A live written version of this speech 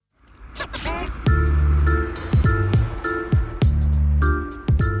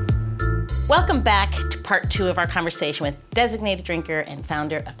Welcome back to part 2 of our conversation with designated drinker and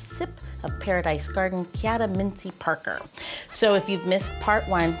founder of Sip of Paradise Garden, Keyatta Mincey Parker. So if you've missed part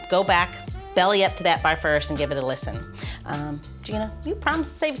 1, go back, belly up to that bar first and give it a listen. Gina, you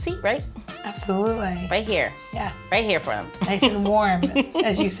promised to save a seat, right? Absolutely. Right here. Yes. Right here for them. Nice and warm,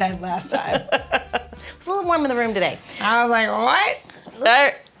 as you said last time. It's a little warm in the room today. I was like,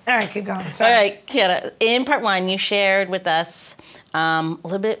 what? All right, keep going. Sorry. All right, Keyatta, in part 1, you shared with us a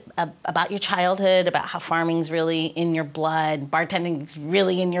little bit about your childhood, about how farming's really in your blood, bartending's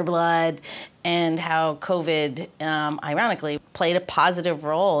really in your blood, and how COVID, ironically, played a positive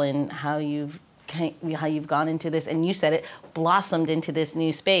role in how you've gone into this, and you said it, blossomed into this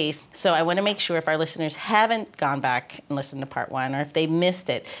new space. So I want to make sure if our listeners haven't gone back and listened to part 1, or if they missed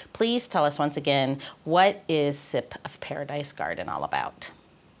it, please tell us once again, what is Sip of Paradise Garden all about?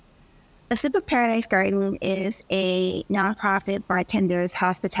 The Sip of Paradise Garden is a nonprofit bartenders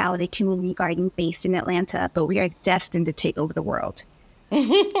hospitality community garden based in Atlanta, but we are destined to take over the world.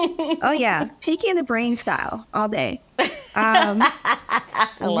 Oh yeah, Pinky and the Brain style all day. I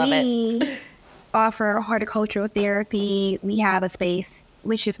love it. We offer horticultural therapy. We have a space,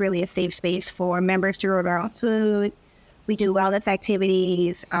 which is really a safe space for members to grow their own food. We do wellness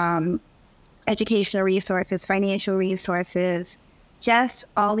activities, educational resources, financial resources, just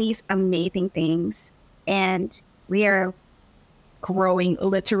all these amazing things. And we are growing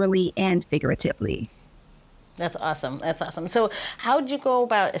literally and figuratively. That's awesome. That's awesome. So how did you go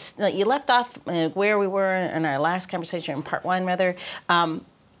about, you left off where we were in our last conversation, in part 1 rather.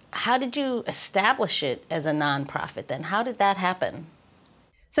 How did you establish it as a nonprofit then? How did that happen?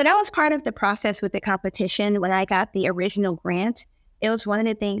 So that was part of the process with the competition. When I got the original grant, it was one of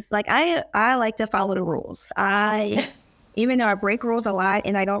the things, like I like to follow the rules. Even though I break rules a lot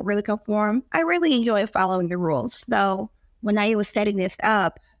and I don't really conform, I really enjoy following the rules. So when I was setting this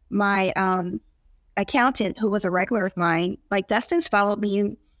up, my accountant, who was a regular of mine, like Dustin's followed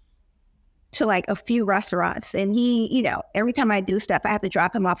me to like a few restaurants. And he, every time I do stuff, I have to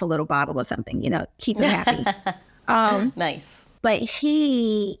drop him off a little bottle or something, keep him happy. Nice. But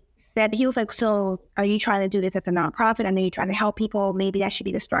he said, he was like, so are you trying to do this as a nonprofit? I know you're trying to help people. Maybe that should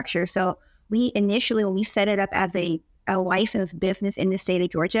be the structure. So we initially, when we set it up as a licensed business in the state of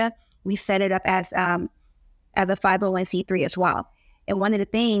Georgia, we set it up as a 501c3 as well. And one of the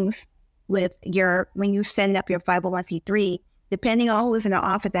things with when you send up your 501c3, depending on who's in the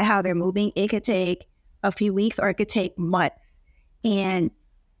office and how they're moving, it could take a few weeks or it could take months. And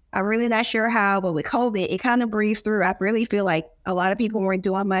I'm really not sure how, but with COVID, it kind of breezed through. I really feel like a lot of people weren't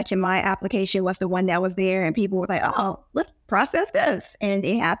doing much, and my application was the one that was there, and people were like, oh, let's process this. And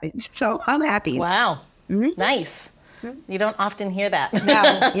it happened. So I'm happy. Wow. Mm-hmm. Nice. You don't often hear that.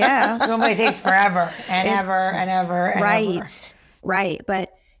 No. Yeah. Normally it takes forever and ever and ever and ever. Right.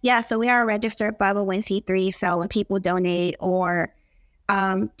 But yeah, so we are a registered 501c3. So when people donate or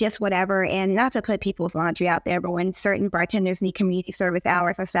just whatever, and not to put people's laundry out there, but when certain bartenders need community service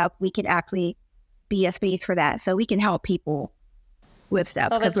hours or stuff, we can actually be a space for that. So we can help people with stuff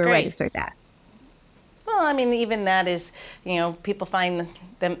because we're registered that. Well, I mean, even that is, many people find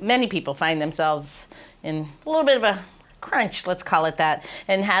themselves in a little bit of a crunch, let's call it that,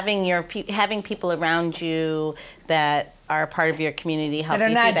 and having people around you that are part of your community help you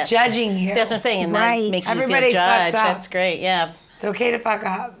through that. They're not judging you. That's what I'm saying, and that makes Everybody you feel judged. fucks up. That's great, yeah. It's okay to fuck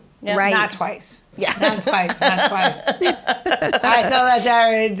up. Yep. Right. Not twice. Yeah. Not twice. I tell that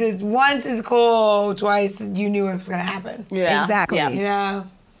Jared, once is cool, twice you knew it was going to happen. Yeah. Exactly. Yeah.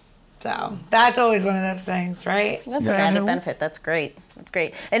 So that's always one of those things, right? That's an added benefit. That's great. That's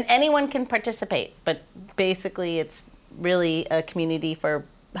great. And anyone can participate, but basically it's really a community for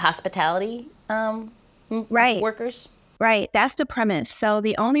hospitality workers. Right. That's the premise. So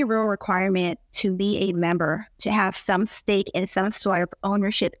the only real requirement to be a member, to have some stake and some sort of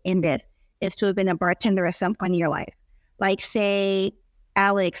ownership in this, is to have been a bartender at some point in your life. Like, say,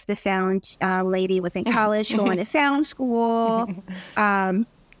 Alex, the sound lady, was in college going to sound school,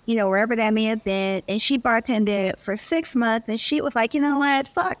 wherever that may have been. And she bartended for 6 months, and she was like, you know what?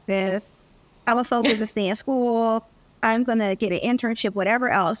 Fuck this. I'm going to focus on staying in school. I'm going to get an internship, whatever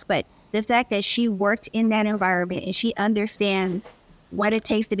else. But the fact that she worked in that environment and she understands what it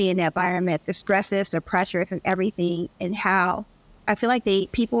takes to be in that environment, the stresses, the pressures, and everything, and how I feel like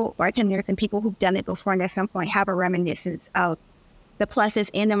bartenders and people who've done it before and at some point have a reminiscence of the pluses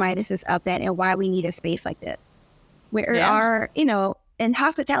and the minuses of that and why we need a space like this. There are, and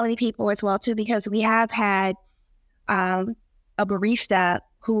hospitality people as well, too, because we have had a barista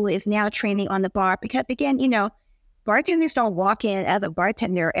who is now training on the bar. Because, again, bartenders don't walk in as a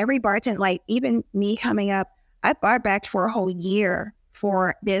bartender. Every bartender, like even me coming up, I bar backed for a whole year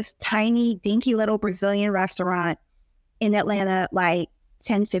for this tiny, dinky little Brazilian restaurant in Atlanta like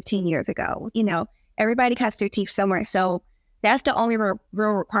 10, 15 years ago. You know, everybody cuts their teeth somewhere. So that's the only real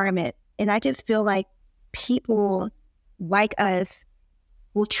requirement. And I just feel like people like us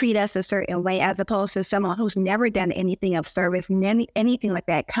will treat us a certain way as opposed to someone who's never done anything of service, anything like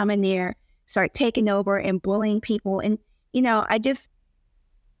that, come in there, start taking over and bullying people. And, you know, I don't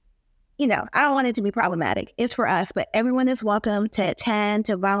want it to be problematic. It's for us, but everyone is welcome to attend,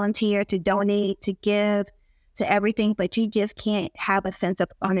 to volunteer, to donate, to give, to everything. But you just can't have a sense of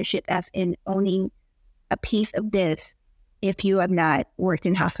ownership as in owning a piece of this if you have not worked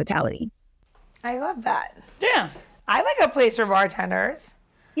in hospitality. I love that. Yeah. I like a place for bartenders.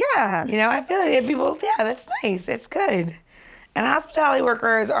 Yeah. You know, I feel like if people, yeah, that's nice. It's good. And hospitality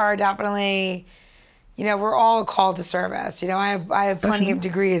workers are definitely, you know, we're all called to service. You know, I have plenty of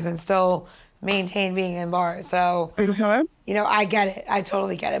degrees and still maintain being in bars. So, you know, I get it. I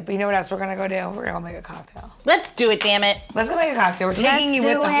totally get it. But you know what else we're going to go do? We're going to make a cocktail. Let's do it, damn it. Let's go make a cocktail. We're taking you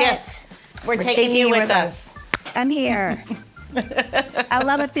with us. Yes. We're taking you with us. I'm here. I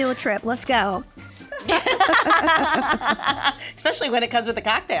love a field trip. Let's go. Especially when it comes with a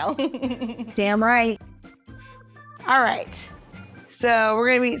cocktail. Damn right. All right. So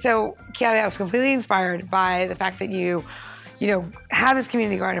Keyatta, I was completely inspired by the fact that you have this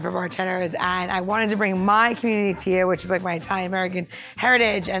community garden for bartenders, and I wanted to bring my community to you, which is like my Italian-American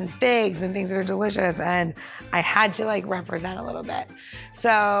heritage and figs and things that are delicious, and I had to like represent a little bit.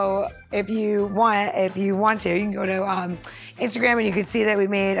 So if you want to, you can go to Instagram and you can see that we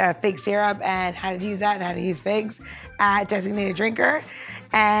made a fig syrup and how to use that and how to use figs at Designated Drinker.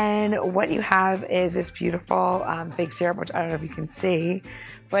 And what you have is this beautiful fig syrup, which I don't know if you can see,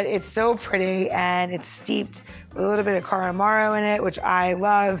 but it's so pretty and it's steeped with a little bit of Caramaro in it, which I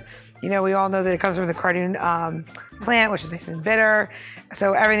love. You know, we all know that it comes from the cardoon plant, which is nice and bitter.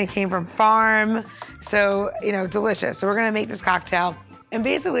 So everything came from farm. So, you know, delicious. So we're gonna make this cocktail. And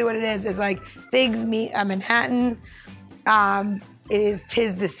basically what it is like figs meet a Manhattan.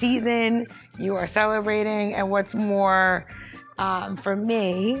 Tis the season, you are celebrating, and what's more, for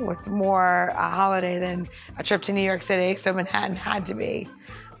me, what's more a holiday than a trip to New York City? So Manhattan had to be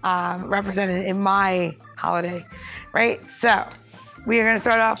represented in my holiday, right? So we are gonna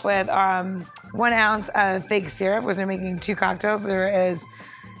start off with 1 ounce of fig syrup. We're making 2 cocktails. There is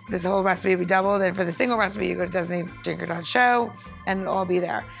this whole recipe we doubled, and for the single recipe, you go to designateddrinker.show and it'll all be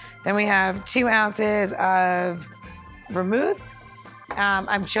there. Then we have 2 ounces of vermouth.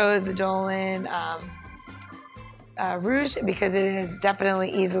 I chose the Dolan Rouge because it is definitely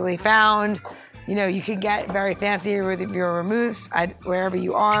easily found. You know, you can get very fancy with your vermouths wherever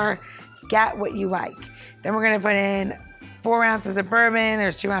you are. Get what you like. Then we're gonna put in 4 ounces of bourbon.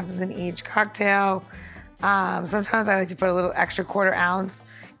 There's 2 ounces in each cocktail. Sometimes I like to put a little extra 1/4 ounce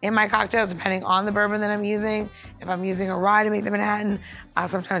in my cocktails, depending on the bourbon that I'm using. If I'm using a rye to make the Manhattan, I'll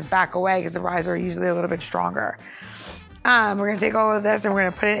sometimes back away because the ryes are usually a little bit stronger. We're gonna take all of this and we're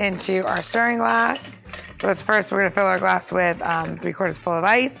gonna put it into our stirring glass. So we're gonna fill our glass with 3/4 full of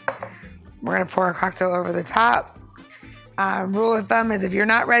ice. We're gonna pour our cocktail over the top. Rule of thumb is if you're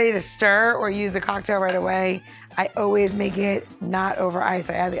not ready to stir or use the cocktail right away, I always make it not over ice.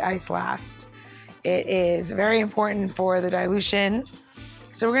 I add the ice last. It is very important for the dilution.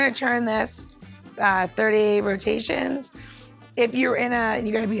 So we're gonna turn this 30 rotations. If you're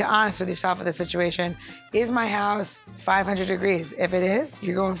you gotta be honest with yourself in this situation. Is my house 500 degrees? If it is,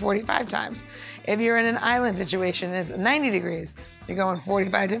 you're going 45 times. If you're in an island situation, it's 90 degrees, you're going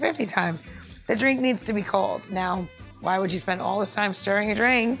 45 to 50 times. The drink needs to be cold. Now, why would you spend all this time stirring a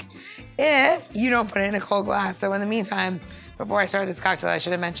drink if you don't put it in a cold glass? So in the meantime, before I started this cocktail, I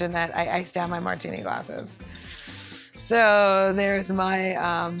should have mentioned that I iced down my martini glasses. So there's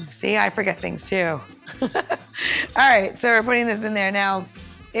my, see, I forget things too. All right, so we're putting this in there. Now,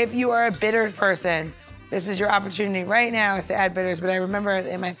 if you are a bitter person, this is your opportunity right now is to add bitters. But I remember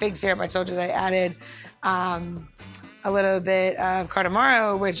in my fig syrup, I told you that I added a little bit of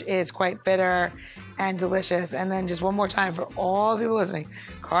Cardamaro, which is quite bitter and delicious. And then just one more time for all the people listening,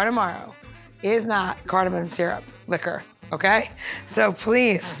 Cardamaro is not cardamom syrup liquor, okay? So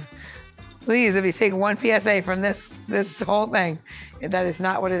please, if you take one PSA from this whole thing, that is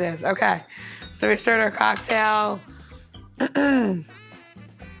not what it is. Okay, so we start our cocktail.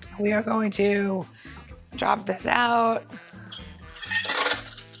 We are going to drop this out.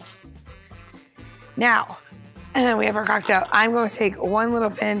 Now, we have our cocktail. I'm going to take 1 little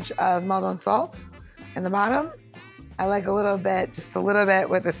pinch of Maldon salt in the bottom. I like a little bit, just a little bit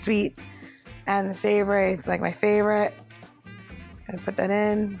with the sweet and the savory. It's like my favorite. I'm gonna put that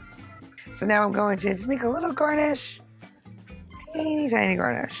in. So now I'm going to just make a little garnish. teeny tiny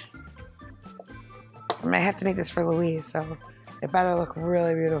garnish. I mean, I have to make this for Louise, so it better look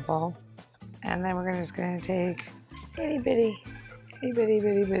really beautiful. And then we're just gonna take itty bitty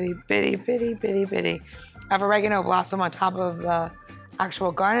of oregano blossom on top of the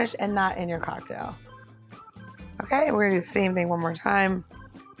actual garnish and not in your cocktail. Okay, we're gonna do the same thing one more time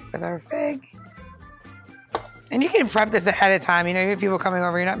with our fig. And you can prep this ahead of time. You know, you have people coming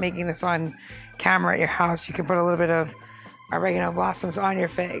over, you're not making this on camera at your house. You can put a little bit of oregano blossoms on your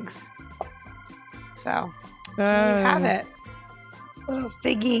figs. So, there you have it. Little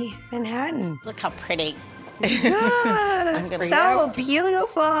figgy Manhattan. Look how pretty. Yeah, so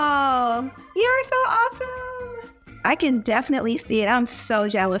beautiful. You're so awesome. I can definitely see it. I'm so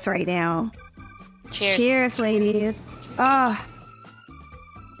jealous right now. Cheers. Cheers, ladies. Oh.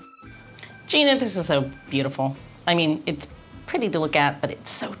 Gina, this is so beautiful. I mean, it's pretty to look at, but it's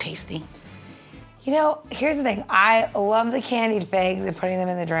so tasty. You know, here's the thing. I love the candied figs and putting them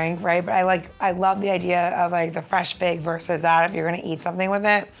in the drink, right? But I love the idea of like the fresh fig versus that if you're gonna eat something with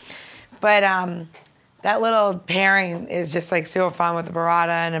it. But that little pairing is just like so fun with the burrata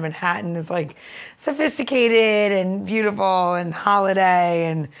and a Manhattan. It's like sophisticated and beautiful and holiday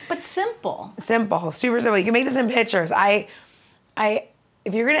and But simple. simple, super simple. You can make this in pictures.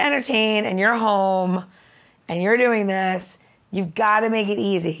 If you're gonna entertain and you're home and you're doing this, you've got to make it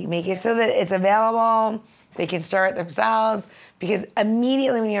easy. Make it so that it's available. They can stir it themselves because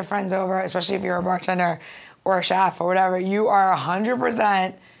immediately when you have friends over, especially if you're a bartender or a chef or whatever, you are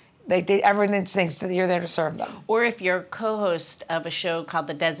 100%. Like everyone thinks that you're there to serve them. Or if you're a co-host of a show called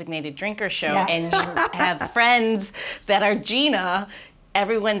The Designated Drinker Show Yes. and you have friends that are Gina,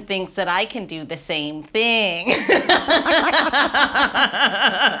 everyone thinks that I can do the same thing.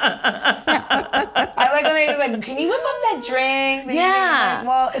 I like when they're like, can you whip up that drink? Yeah. Like,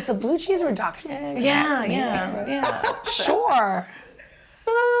 well, it's a blue cheese reduction. Yeah. Sure.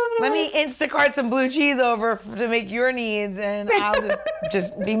 Let me Instacart some blue cheese over to make your needs, and I'll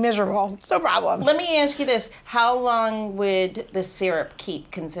just be miserable. It's no problem. Let me ask you this. How long would the syrup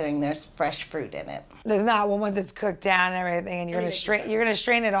keep considering there's fresh fruit in it? There's not one once it's cooked down and everything, and you're gonna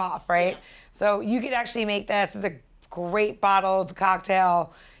strain it off, right? So you could actually make this as a great bottled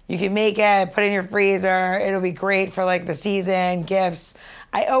cocktail. You can make it, put it in your freezer. It'll be great for like the season, gifts.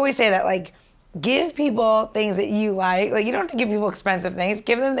 I always say that, like, give people things that you like. Like, you don't have to give people expensive things.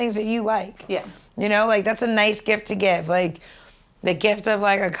 Give them things that you like. Yeah. You know, like, that's a nice gift to give. Like, the gift of,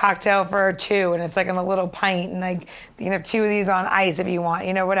 like, a cocktail for two, and it's, like, in a little pint, and, like, you can have two of these on ice if you want,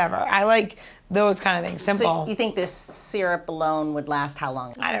 you know, whatever. I like those kind of things. Simple. So you think this syrup alone would last how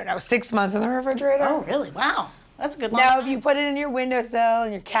long? I don't know, 6 months in the refrigerator. Oh, really? Wow. That's a good long Now, time. if you put it in your windowsill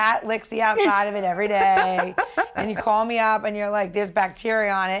and your cat licks the outside of it every day, and you call me up and you're like, there's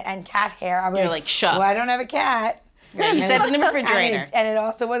bacteria on it and cat hair, I'm You're like, shut. Well, I don't have a cat. Yeah, you said it in the refrigerator. And it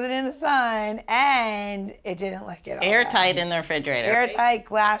also wasn't in the sun, and it didn't lick it all Airtight day. in the refrigerator. Airtight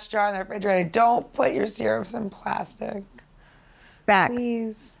glass jar in the refrigerator. Don't put your syrups in plastic. Back.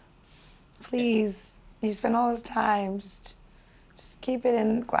 Please. You spend all this time. Just keep it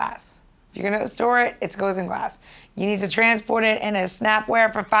in glass. If you're gonna store it, it goes in glass. You need to transport it in a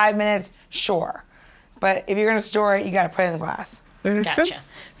Snapware for 5 minutes, sure. But if you're gonna store it, you gotta put it in glass. Gotcha.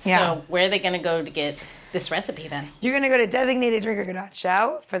 So Yeah. where are they going to go to get this recipe then? You're gonna go to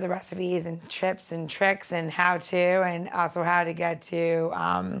designateddrinker.show for the recipes and tips and tricks and how to, and also how to get to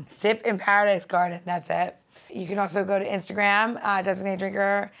Sip in Paradise Garden. That's it. You can also go to Instagram, Designated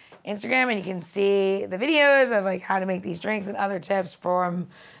Drinker Instagram, and you can see the videos of like how to make these drinks and other tips from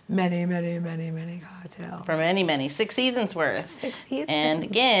many cocktails. For many, 6 seasons worth. 6 seasons. And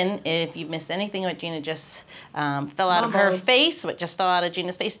again, if you missed anything what Gina just fell out of her face, what just fell out of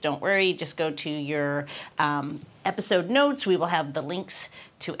Gina's face, don't worry. Just go to your episode notes. We will have the links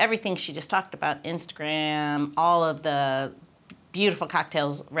to everything she just talked about, Instagram, all of the beautiful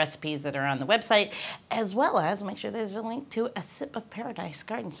cocktails recipes that are on the website, as well as make sure there's a link to a Sip of Paradise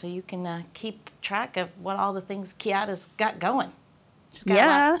Garden so you can keep track of what all the things Keyatta's got going. She's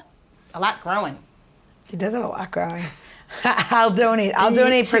got a lot growing. She does have a lot growing. I'll donate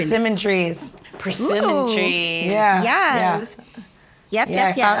persimmon trees. Persimmon trees. Yeah. Yes. Yeah.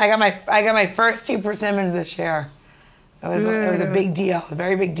 Yep. I got my first 2 persimmons this year. It was a big deal, a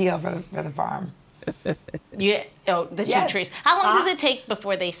very big deal for the farm. The 2 Yes. trees. How long does it take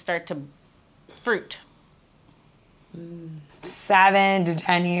before they start to fruit? 7 to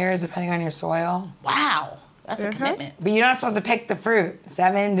 10 years, depending on your soil. Wow, that's a commitment. But you're not supposed to pick the fruit.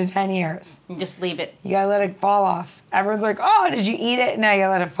 7 to 10 years. You just leave it. You gotta let it fall off. Everyone's like, "Oh, did you eat it?" No, you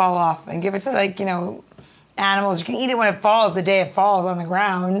gotta let it fall off and give it to animals. You can eat it when it falls, the day it falls on the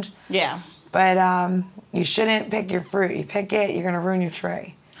ground. Yeah. But you shouldn't pick your fruit. You pick it, you're going to ruin your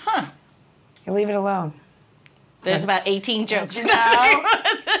tray. Huh. You leave it alone. There's about 18 jokes. Don't you know, Adam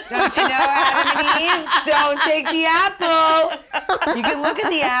and Eve? Don't take the apple. You can look at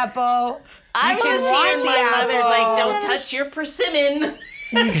the apple. I You was can want hearing the my mother's like, apple. don't touch your persimmon.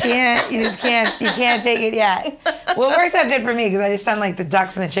 You just can't take it yet. Well, it works out good for me because I just send like the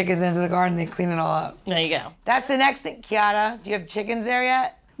ducks and the chickens into the garden. They clean it all up. There you go. That's the next thing. Keyatta, do you have chickens there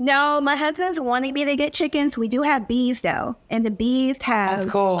yet? No, my husband's wanting me to get chickens. We do have bees though, and the bees have.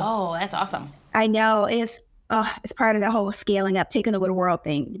 That's cool. Oh, that's awesome. I know it's part of the whole scaling up, taking over the world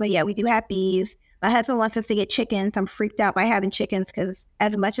thing. But yeah, we do have bees. My husband wants us to get chickens. I'm freaked out by having chickens because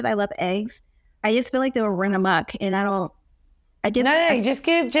as much as I love eggs, I just feel like they'll run amok, and I don't. No, you just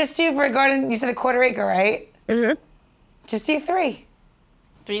do for a garden. You said a quarter acre, right? Mm-hmm. Just do 3.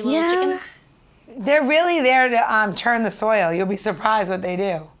 3 little chickens? They're really there to turn the soil. You'll be surprised what they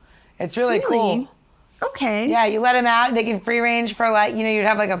do. It's really cool. Okay. Yeah, you let them out. They can free range for you'd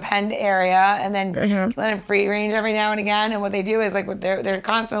have like a penned area, and then let them free range every now and again. And what they do is like they're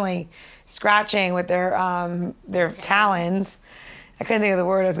constantly scratching with their talons. I couldn't think of the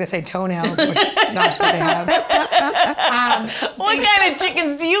word. I was gonna say toenails, but not that they have. What kind of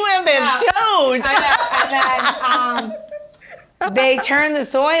chickens do you have that have toes? And then they turn the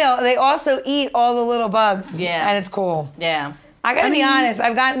soil. They also eat all the little bugs. Yeah. And it's cool. Yeah. I gotta be honest,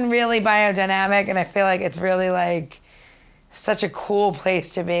 I've gotten really biodynamic, and I feel like it's really like such a cool place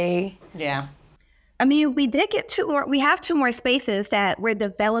to be. Yeah. I mean, we did get 2 more. We have 2 more spaces that we're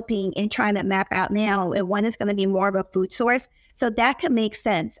developing and trying to map out now. And one is going to be more of a food source. So that could make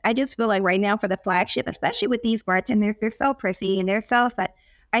sense. I just feel like right now for the flagship, especially with these bartenders, they're so prissy and they're so fat.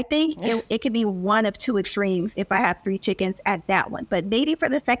 I think it could be one of 2 extremes if I have 3 chickens at that one. But maybe for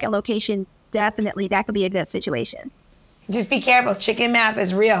the second location, definitely that could be a good situation. Just be careful. Chicken math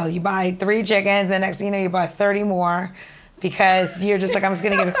is real. You buy 3 chickens, and next thing you know, you buy 30 more. Because you're just like, I'm just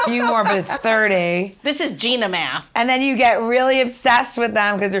going to get a few more, but it's 30. This is Gina math. And then you get really obsessed with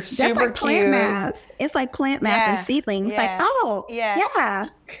them because they're super That's like cute. plant math. It's like plant math and seedlings. Yeah. Like, oh, yeah.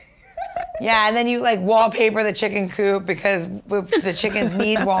 Yeah, and then you like wallpaper the chicken coop because the chickens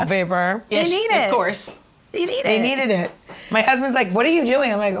need wallpaper. Yes, They need it. Of course. They needed it. My husband's like, what are you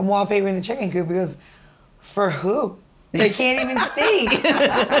doing? I'm like, I'm wallpapering the chicken coop. He goes, for who? They can't even see.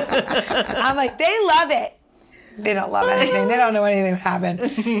 I'm like, they love it. They don't love anything. They don't know anything would happen.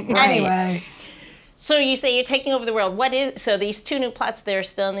 Anyway. So you say you're taking over the world. So these 2 new plots, they're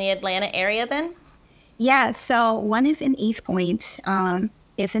still in the Atlanta area then? Yeah, so one is in East Point.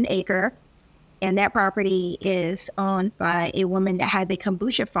 It's an acre. And that property is owned by a woman that has a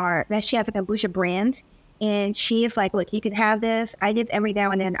kombucha farm. She has a kombucha brand. And she is like, look, you can have this. I just every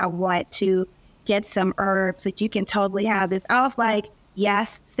now and then I want to get some herbs that you can totally have this. I was like,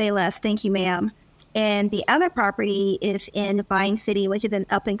 yes, say less. Thank you, ma'am. And the other property is in Vine City, which is an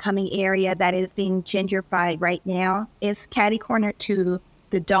up-and-coming area that is being gentrified right now. It's catty-corner to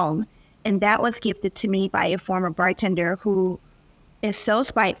the Dome. And that was gifted to me by a former bartender who is so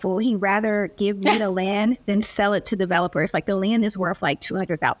spiteful. He'd rather give me the land than sell it to developers. Like, the land is worth like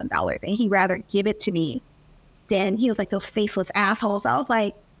 $200,000. And he'd rather give it to me than, he was like, those faceless assholes. I was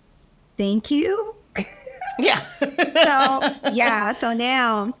like, thank you. Yeah. So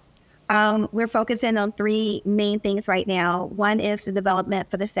now... we're focusing on 3 main things right now. One is the development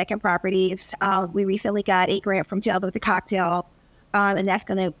for the second properties. We recently got a grant from Jail with the Cocktail,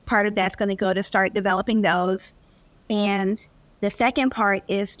 and part of that's going to go to start developing those. And the second part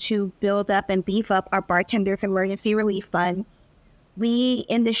is to build up and beef up our Bartenders Emergency Relief Fund.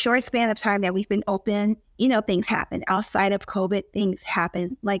 In the short span of time that we've been open, things happen. Outside of COVID, things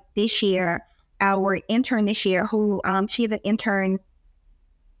happen. Like this year, our intern this year, who she's an intern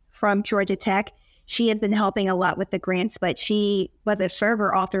from Georgia Tech. She had been helping a lot with the grants, but she was a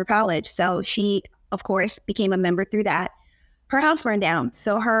server all through college. So she, of course, became a member through that. Her house burned down.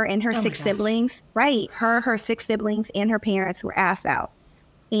 So her and her 6 siblings, her 6 siblings and her parents were asked out.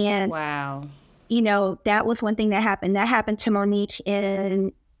 And, wow. That was one thing that happened. That happened to Monique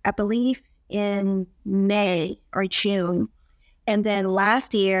I believe, in May or June. And then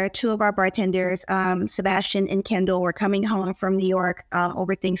last year, 2 of our bartenders, Sebastian and Kendall, were coming home from New York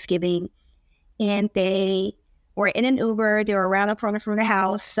over Thanksgiving. And they were in an Uber. They were around the corner from the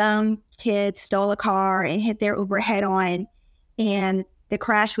house. Some kid stole a car and hit their Uber head on. And the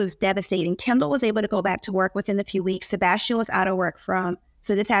crash was devastating. Kendall was able to go back to work within a few weeks. Sebastian was out of work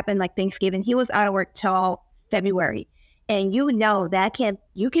so this happened like Thanksgiving. He was out of work till February. And you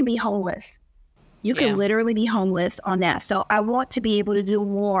can be homeless. You can literally be homeless on that. So I want to be able to do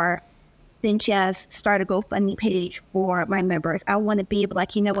more than just start a GoFundMe page for my members. I want to be able,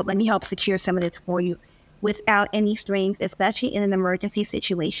 like, you know what, let me help secure some of this for you without any strings, especially in an emergency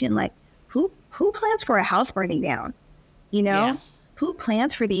situation. Like, who plans for a house burning down? You know? Yeah. Who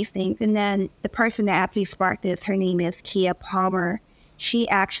plans for these things? And then the person that actually sparked this, her name is Keyatta Palmer. She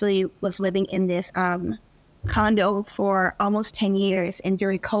actually was living in this condo for almost 10 years. And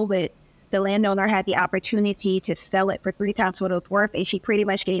during COVID, the landowner had the opportunity to sell it for 3 times what it was worth. And she pretty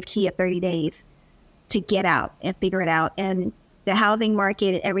much gave Keyatta 30 days to get out and figure it out. And the housing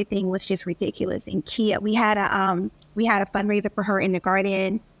market and everything was just ridiculous. And Keyatta, we had a fundraiser for her in the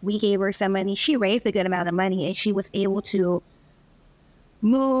garden. We gave her some money. She raised a good amount of money, and she was able to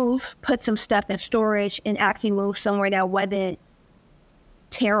move, put some stuff in storage, and actually move somewhere that wasn't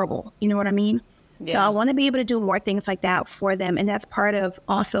terrible. You know what I mean? Yeah. So I want to be able to do more things like that for them. And that's part of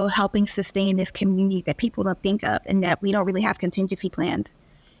also helping sustain this community that people don't think of and that we don't really have contingency plans.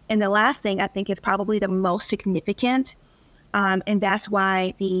 And the last thing I think is probably the most significant, and that's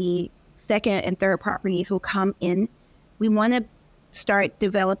why the second and third properties will come in. We want to start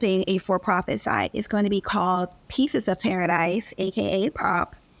developing a for-profit site. It's going to be called Pieces of Paradise, aka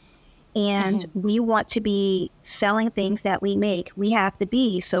POP. And we want to be selling things that we make. We have the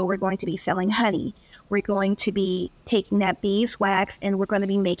bees, so we're going to be selling honey. We're going to be taking that beeswax and we're going to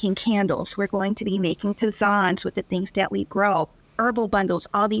be making candles. We're going to be making tisanes with the things that we grow, herbal bundles,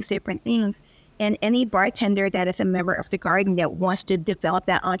 all these different things. And any bartender that is a member of the garden that wants to develop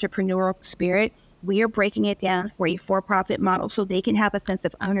that entrepreneurial spirit, we are breaking it down for a for-profit model so they can have a sense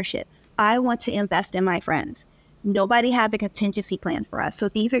of ownership. I want to invest in my friends. Nobody had a contingency plan for us. So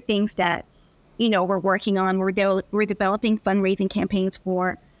these are things that, you know, we're working on. We're developing fundraising campaigns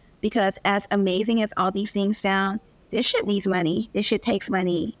for, because as amazing as all these things sound, this shit needs money. This shit takes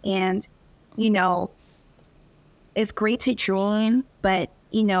money. And, you know, it's great to join, but,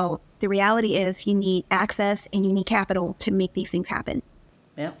 you know, the reality is you need access and you need capital to make these things happen.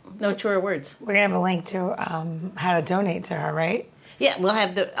 Yeah, no truer words. We're going to have a link to how to donate to her, right? Yeah, we'll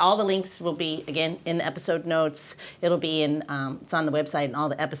have all the links will be, again, in the episode notes. It'll be in, it's on the website and all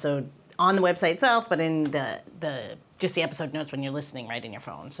the episode on the website itself, but in the just the episode notes when you're listening right in your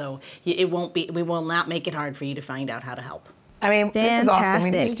phone. So we will not make it hard for you to find out how to help. I mean,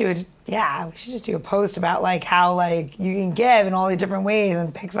 Fantastic. This is awesome. We should just do a post about like how like you can give in all these different ways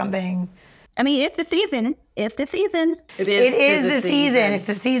and pick something. I mean, it's the season. It's the season. It is the season. It's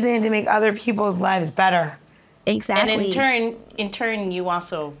the season to make other people's lives better. Exactly. And in turn, you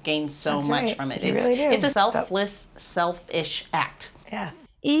also gain so much from it. You really do. It's a selfish act. Yes.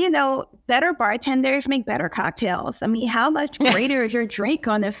 You know, better bartenders make better cocktails. I mean, how much greater is your drink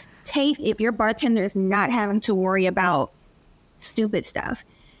on the taste if your bartender is not having to worry about stupid stuff?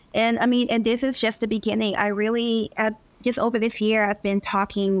 And I mean, and this is just the beginning. Just over this year, I've been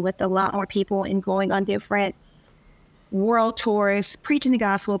talking with a lot more people and going on different world tours, preaching the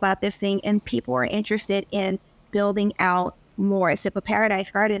gospel about this thing, and people are interested in building out more Sip of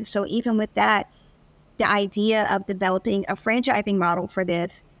Paradise Gardens. So even with that, the idea of developing a franchising model for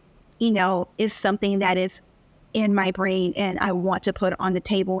this, you know, is something that is in my brain and I want to put on the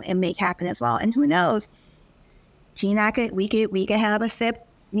table and make happen as well. And who knows, Gina, we could have a sip,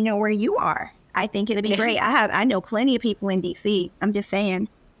 you know, where you are. I think it'll be great. I know plenty of people in DC. I'm just saying.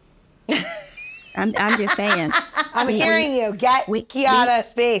 I'm just saying. I'm hearing you. Get Keyatta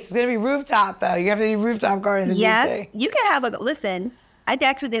space. It's going to be rooftop, though. You have to do rooftop gardens in DC. You can have listen, I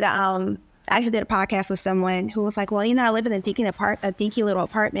actually did a podcast with someone who was like, well, you know, I live in a dinky little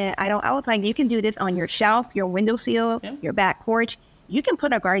apartment. I was like, you can do this on your shelf, your windowsill, your back porch. You can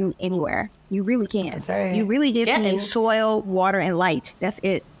put a garden anywhere. You really can. That's right. You really just need soil, water, and light. That's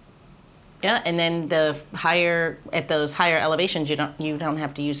it. Yeah, and then at those higher elevations, you don't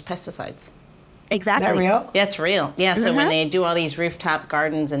have to use pesticides. Exactly. Is that real? Yeah, it's real. Yeah, so when they do all these rooftop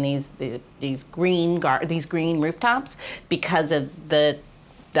gardens and these green rooftops, because of the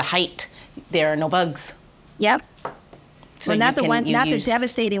height, there are no bugs. Yep. So not the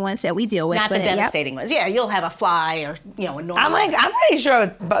devastating ones that we deal with. Not the devastating ones. Yeah, you'll have a fly or a normal. I'm pretty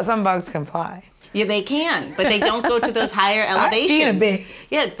sure some bugs can fly. Yeah, they can, but they don't go to those higher elevations. I've seen a bit.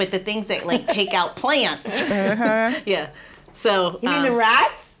 Yeah, but the things that like take out plants. Yeah. So you mean the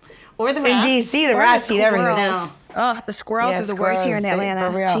rats? Or the rats. In DC, the rats eat everything. No. Oh, the squirrels are the worst here in Atlanta.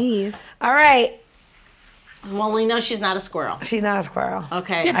 For real. Jeez. All right. Well, we know she's not a squirrel. She's not a squirrel.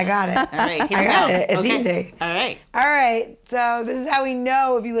 Okay. I got it. All right, here we go. I got it. It's okay. easy. All right. All right. So this is how we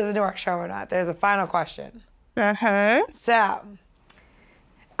know if you listen to our show or not. There's a final question. Uh-huh. So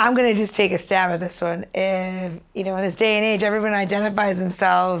I'm going to just take a stab at this one. If, in this day and age, everyone identifies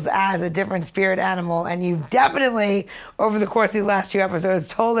themselves as a different spirit animal, and you've definitely, over the course of these last 2 episodes,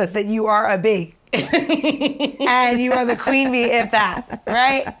 told us that you are a bee. And you are the queen bee, if that,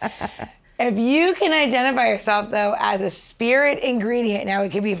 right? If you can identify yourself, though, as a spirit ingredient, now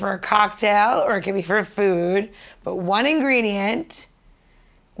it could be for a cocktail or it could be for food, but one ingredient,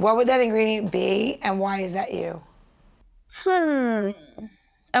 what would that ingredient be, and why is that you?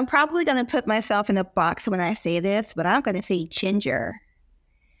 I'm probably going to put myself in a box when I say this, but I'm going to say ginger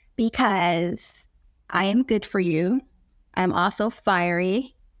because I am good for you. I'm also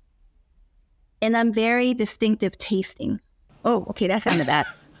fiery, and I'm very distinctive tasting. Oh, okay, that sounded bad.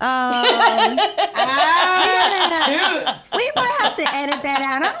 We might have to edit that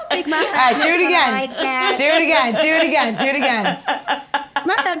out. I don't think my husband do it again. like that. Do it again.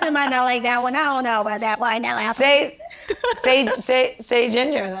 My husband might not like that one. I don't know about that one. Say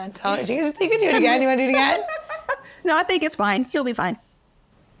ginger then. Tell it. You can do it again. You want to do it again? No, I think it's fine. He'll be fine.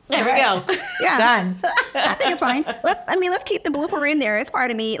 There we go. Yeah. Done. I think it's fine. Let's keep the blooper in there. It's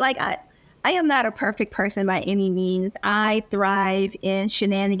part of me. Like, I am not a perfect person by any means. I thrive in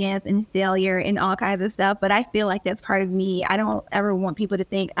shenanigans and failure and all kinds of stuff, but I feel like that's part of me. I don't ever want people to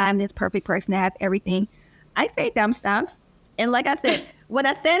think I'm this perfect person that has everything. I say dumb stuff. And like I said, when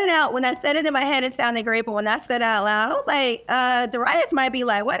I said it in my head, it sounded great, but when I said it out loud, I was like, Darius might be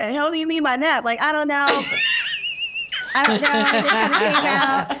like, what the hell do you mean by that? Like, I don't know. I just kind of came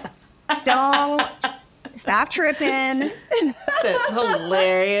out. Don't stop tripping. That's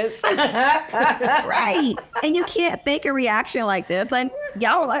hilarious. Right. And you can't fake a reaction like this. Like,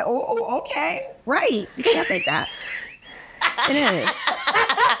 y'all were like, oh, okay. Right. You can't fake that. It is.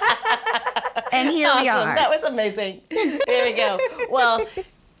 And here we are. That was amazing. There we go. Well,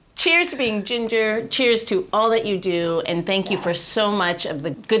 cheers to being ginger. Cheers to all that you do. And thank you for so much of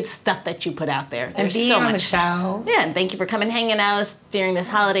the good stuff that you put out there. And being on the show. Yeah, and thank you for coming hanging out during this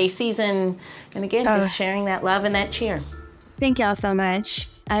holiday season. And again, just sharing that love and that cheer. Thank y'all so much.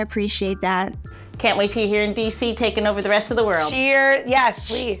 I appreciate that. Can't wait till you're here in D.C. taking over the rest of the world. Cheers. Yes,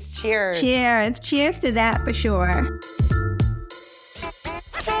 please. Cheers. Cheers. Cheers to that for sure.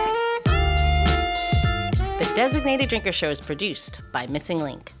 The Designated Drinker Show is produced by Missing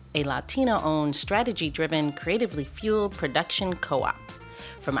Link, a Latino-owned, strategy-driven, creatively fueled production co-op.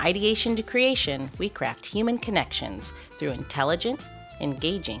 From ideation to creation, we craft human connections through intelligent,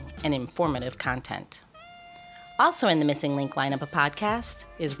 engaging, and informative content. Also in the Missing Link lineup of podcasts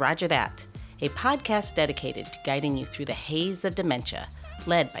is Roger That, a podcast dedicated to guiding you through the haze of dementia,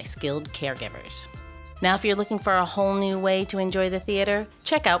 led by skilled caregivers. Now, if you're looking for a whole new way to enjoy the theater,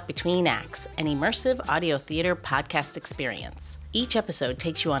 check out Between Acts, an immersive audio theater podcast experience. Each episode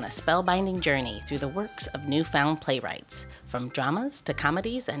takes you on a spellbinding journey through the works of newfound playwrights, from dramas to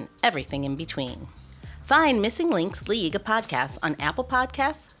comedies and everything in between. Find Missing Link's League of Podcasts on Apple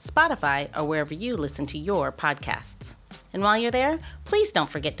Podcasts, Spotify, or wherever you listen to your podcasts. And while you're there, please don't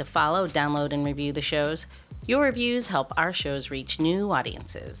forget to follow, download, and review the shows. Your reviews help our shows reach new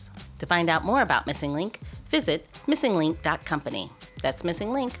audiences. To find out more about Missing Link, visit missinglink.company. That's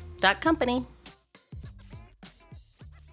missinglink.company.